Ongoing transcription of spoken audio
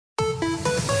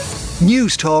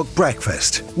Newstalk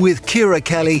Breakfast with Ciara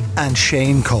Kelly and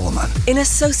Shane Coleman. In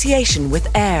association with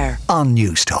AIR On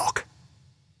Newstalk.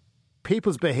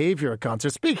 People's behaviour at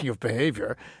concerts, speaking of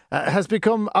behaviour, has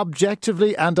become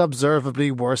objectively and observably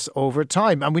worse over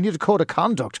time. And we need a code of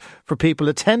conduct for people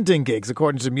attending gigs,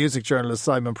 according to music journalist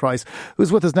Simon Price,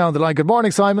 who's with us now on the line. Good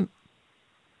morning, Simon.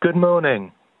 Good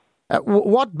morning.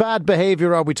 What bad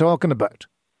behaviour are we talking about?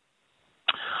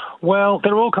 Well,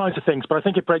 there are all kinds of things, but I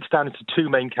think it breaks down into two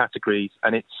main categories,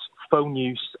 and it's phone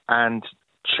use and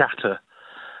chatter.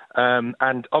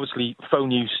 And obviously, phone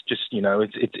use, just,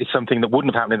 it's something that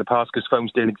wouldn't have happened in the past because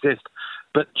phones didn't exist.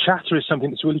 But chatter is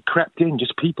something that's really crept in,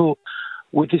 just people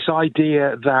with this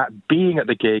idea that being at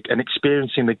the gig and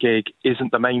experiencing the gig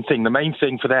isn't the main thing. The main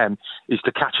thing for them is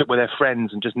to catch up with their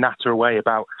friends and just natter away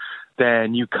about their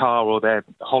new car or their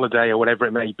holiday or whatever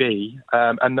it may be.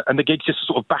 And the gig's just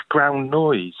sort of background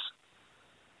noise.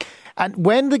 And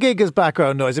when the gig is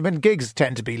background noise, I mean, gigs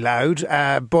tend to be loud,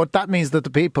 but that means that the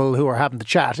people who are having the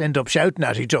chat end up shouting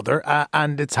at each other,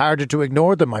 and it's harder to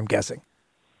ignore them, I'm guessing.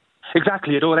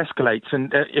 Exactly, it all escalates,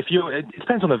 and it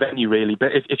depends on the venue really,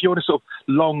 but if you're in a sort of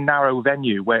long, narrow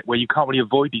venue where you can't really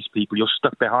avoid these people, you're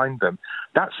stuck behind them,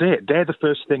 that's it. They're the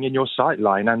first thing in your sight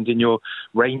line and in your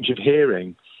range of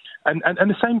hearing. And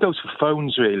the same goes for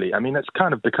phones, really. I mean, it's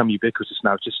kind of become ubiquitous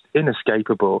now, just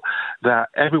inescapable, that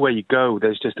everywhere you go,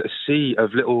 there's just a sea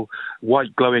of little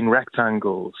white glowing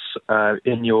rectangles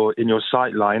in your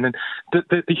sight line. And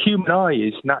the human eye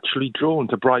is naturally drawn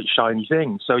to bright, shiny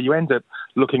things. So you end up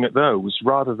looking at those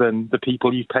rather than the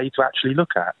people you've paid to actually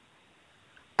look at.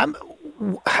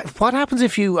 What happens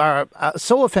if you are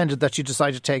so offended that you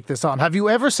decide to take this on? Have you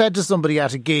ever said to somebody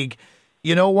at a gig,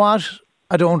 you know what?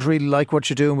 I don't really like what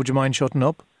you're doing. Would you mind shutting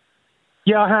up?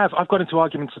 Yeah, I have. I've got into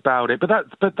arguments about it, but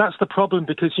that's the problem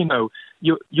because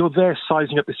you're there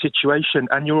sizing up the situation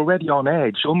and you're already on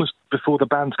edge almost before the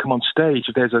bands come on stage.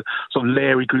 If there's a sort of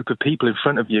leery group of people in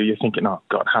front of you, you're thinking, "Oh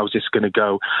God, how's this going to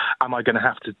go? Am I going to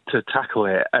have to tackle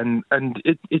it?" And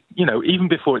it even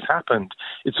before it's happened,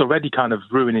 it's already kind of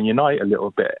ruining your night a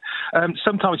little bit.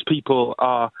 Sometimes people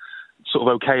are sort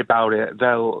of okay about it.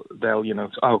 They'll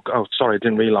oh sorry, I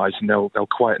didn't realise, and they'll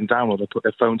quieten down or they'll put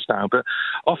their phones down. But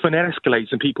often it escalates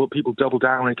and people double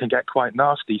down and it can get quite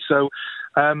nasty. So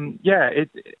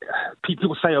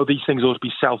people say, oh, these things ought to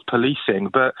be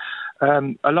self-policing, but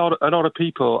a lot of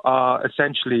people are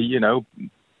essentially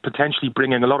potentially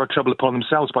bringing a lot of trouble upon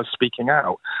themselves by speaking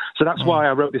out. So that's why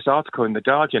I wrote this article in The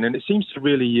Guardian, and it seems to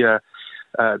really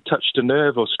touched a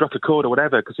nerve or struck a chord or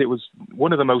whatever, because it was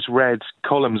one of the most read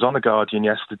columns on The Guardian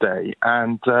yesterday,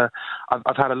 and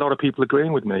I've had a lot of people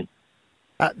agreeing with me.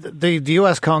 The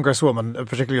US Congresswoman, a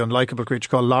particularly unlikable creature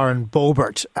called Lauren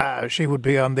Boebert, she would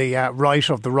be on the right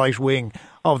of the right wing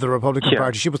of the Republican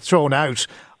Party. She was thrown out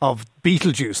of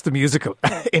Beetlejuice, the musical,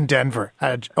 in Denver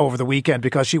over the weekend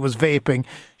because she was vaping.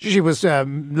 She was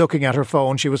looking at her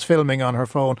phone. She was filming on her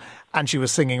phone and she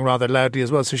was singing rather loudly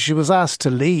as well. So she was asked to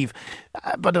leave.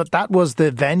 But that was the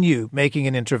venue making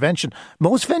an intervention.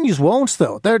 Most venues won't,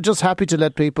 though. They're just happy to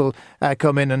let people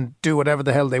come in and do whatever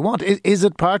the hell they want. Is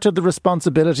it part of the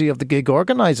responsibility of the gig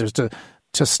organisers to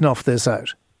snuff this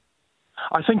out?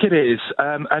 I think it is,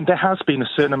 and there has been a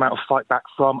certain amount of fight back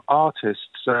from artists.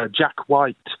 Jack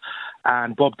White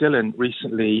and Bob Dylan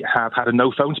recently have had a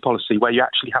no phones policy where you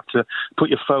actually have to put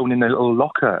your phone in a little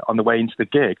locker on the way into the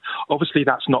gig. Obviously,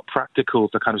 that's not practical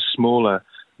for kind of smaller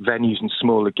venues and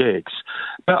smaller gigs.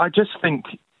 But I just think,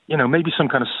 maybe some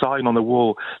kind of sign on the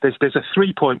wall. There's a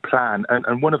 3-point plan,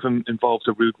 and one of them involves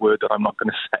a rude word that I'm not going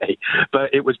to say.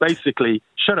 But it was basically,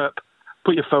 shut up,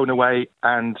 put your phone away,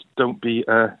 and don't be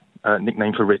a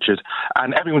nickname for Richard,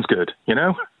 and everyone's good,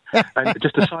 and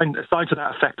just a sign to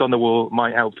that effect on the wall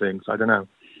might help things. I don't know.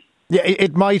 Yeah,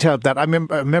 it might help that. I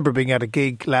remember being at a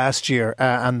gig last year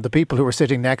and the people who were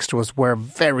sitting next to us were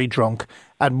very drunk,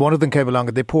 and one of them came along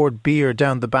and they poured beer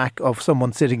down the back of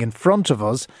someone sitting in front of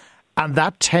us, and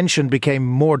that tension became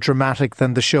more dramatic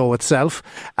than the show itself,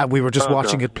 and we were just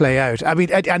watching it play out. I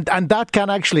mean, and that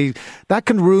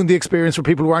can ruin the experience for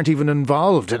people who aren't even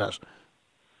involved in it.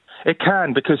 It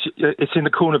can, because it's in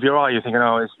the corner of your eye. You're thinking,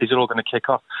 oh, is it all going to kick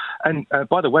off? And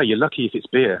by the way, you're lucky if it's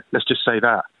beer. Let's just say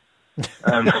that.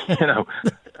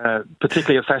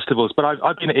 Particularly at festivals. But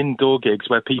I've been at indoor gigs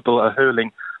where people are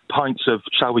hurling pints of,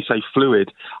 shall we say,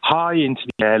 fluid high into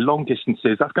the air, long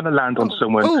distances. That's going to land on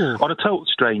someone, on a total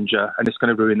stranger, and it's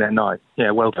going to ruin their night. Yeah,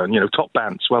 well done. Top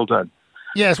bands, well done.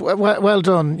 Yes, well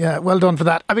done. Yeah, well done for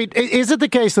that. I mean, is it the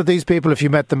case that these people, if you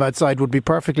met them outside, would be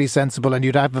perfectly sensible and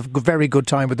you'd have a very good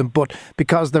time with them, but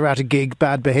because they're at a gig,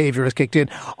 bad behaviour has kicked in?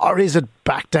 Or is it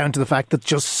back down to the fact that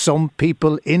just some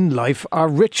people in life are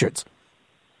Richards?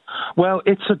 Well,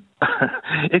 it's a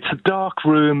it's a dark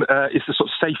room. It's the sort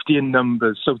of safety in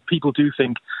numbers, so people do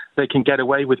think they can get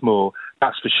away with more.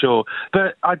 That's for sure.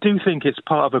 But I do think it's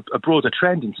part of a broader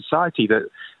trend in society that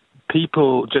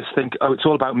people just think, oh, it's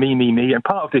all about me, me, me. And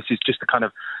part of this is just the kind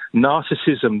of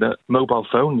narcissism that mobile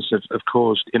phones have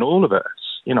caused in all of us.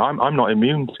 You know, I'm not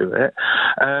immune to it.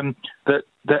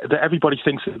 That everybody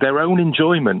thinks that their own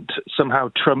enjoyment somehow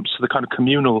trumps the kind of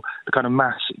communal, the kind of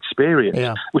mass experience,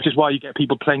 which is why you get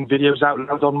people playing videos out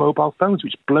loud on mobile phones,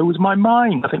 which blows my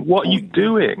mind. I think, what are you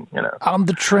doing? You know, on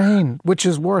the train, which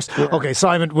is worse. Yeah. Okay,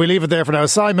 Simon, we leave it there for now.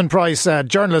 Simon Price,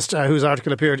 journalist whose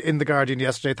article appeared in The Guardian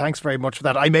yesterday. Thanks very much for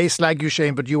that. I may slag you,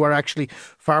 Shane, but you are actually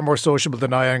far more sociable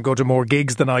than I am and go to more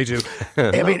gigs than I do.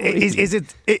 I mean, is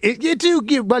it you do?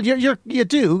 You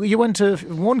do. You went to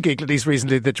one gig at least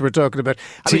recently that you were talking about.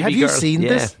 I mean, have you seen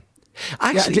this?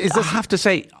 Actually, I have to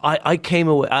say, I came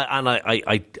away, and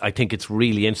I think it's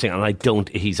really interesting, and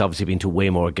he's obviously been to way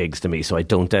more gigs than me, so I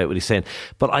don't doubt what he's saying,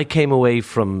 but I came away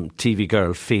from TV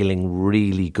Girl feeling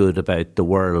really good about the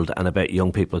world and about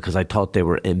young people, because I thought they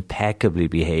were impeccably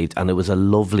behaved, and it was a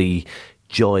lovely,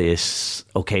 joyous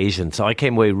occasion, so I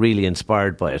came away really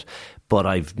inspired by it, but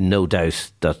I've no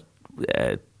doubt that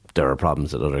there are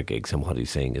problems at other gigs, and what he's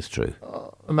saying is true.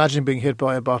 Imagine being hit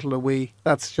by a bottle of wee.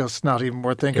 That's just not even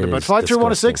worth thinking about.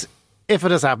 53106, if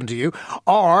it has happened to you,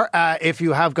 or if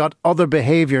you have got other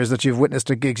behaviours that you've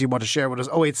witnessed at gigs you want to share with us.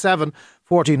 087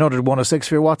 1400 106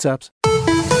 for your WhatsApps.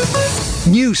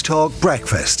 Newstalk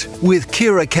Breakfast with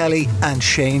Ciara Kelly and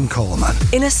Shane Coleman.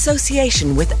 In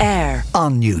association with AIR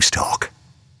On Newstalk.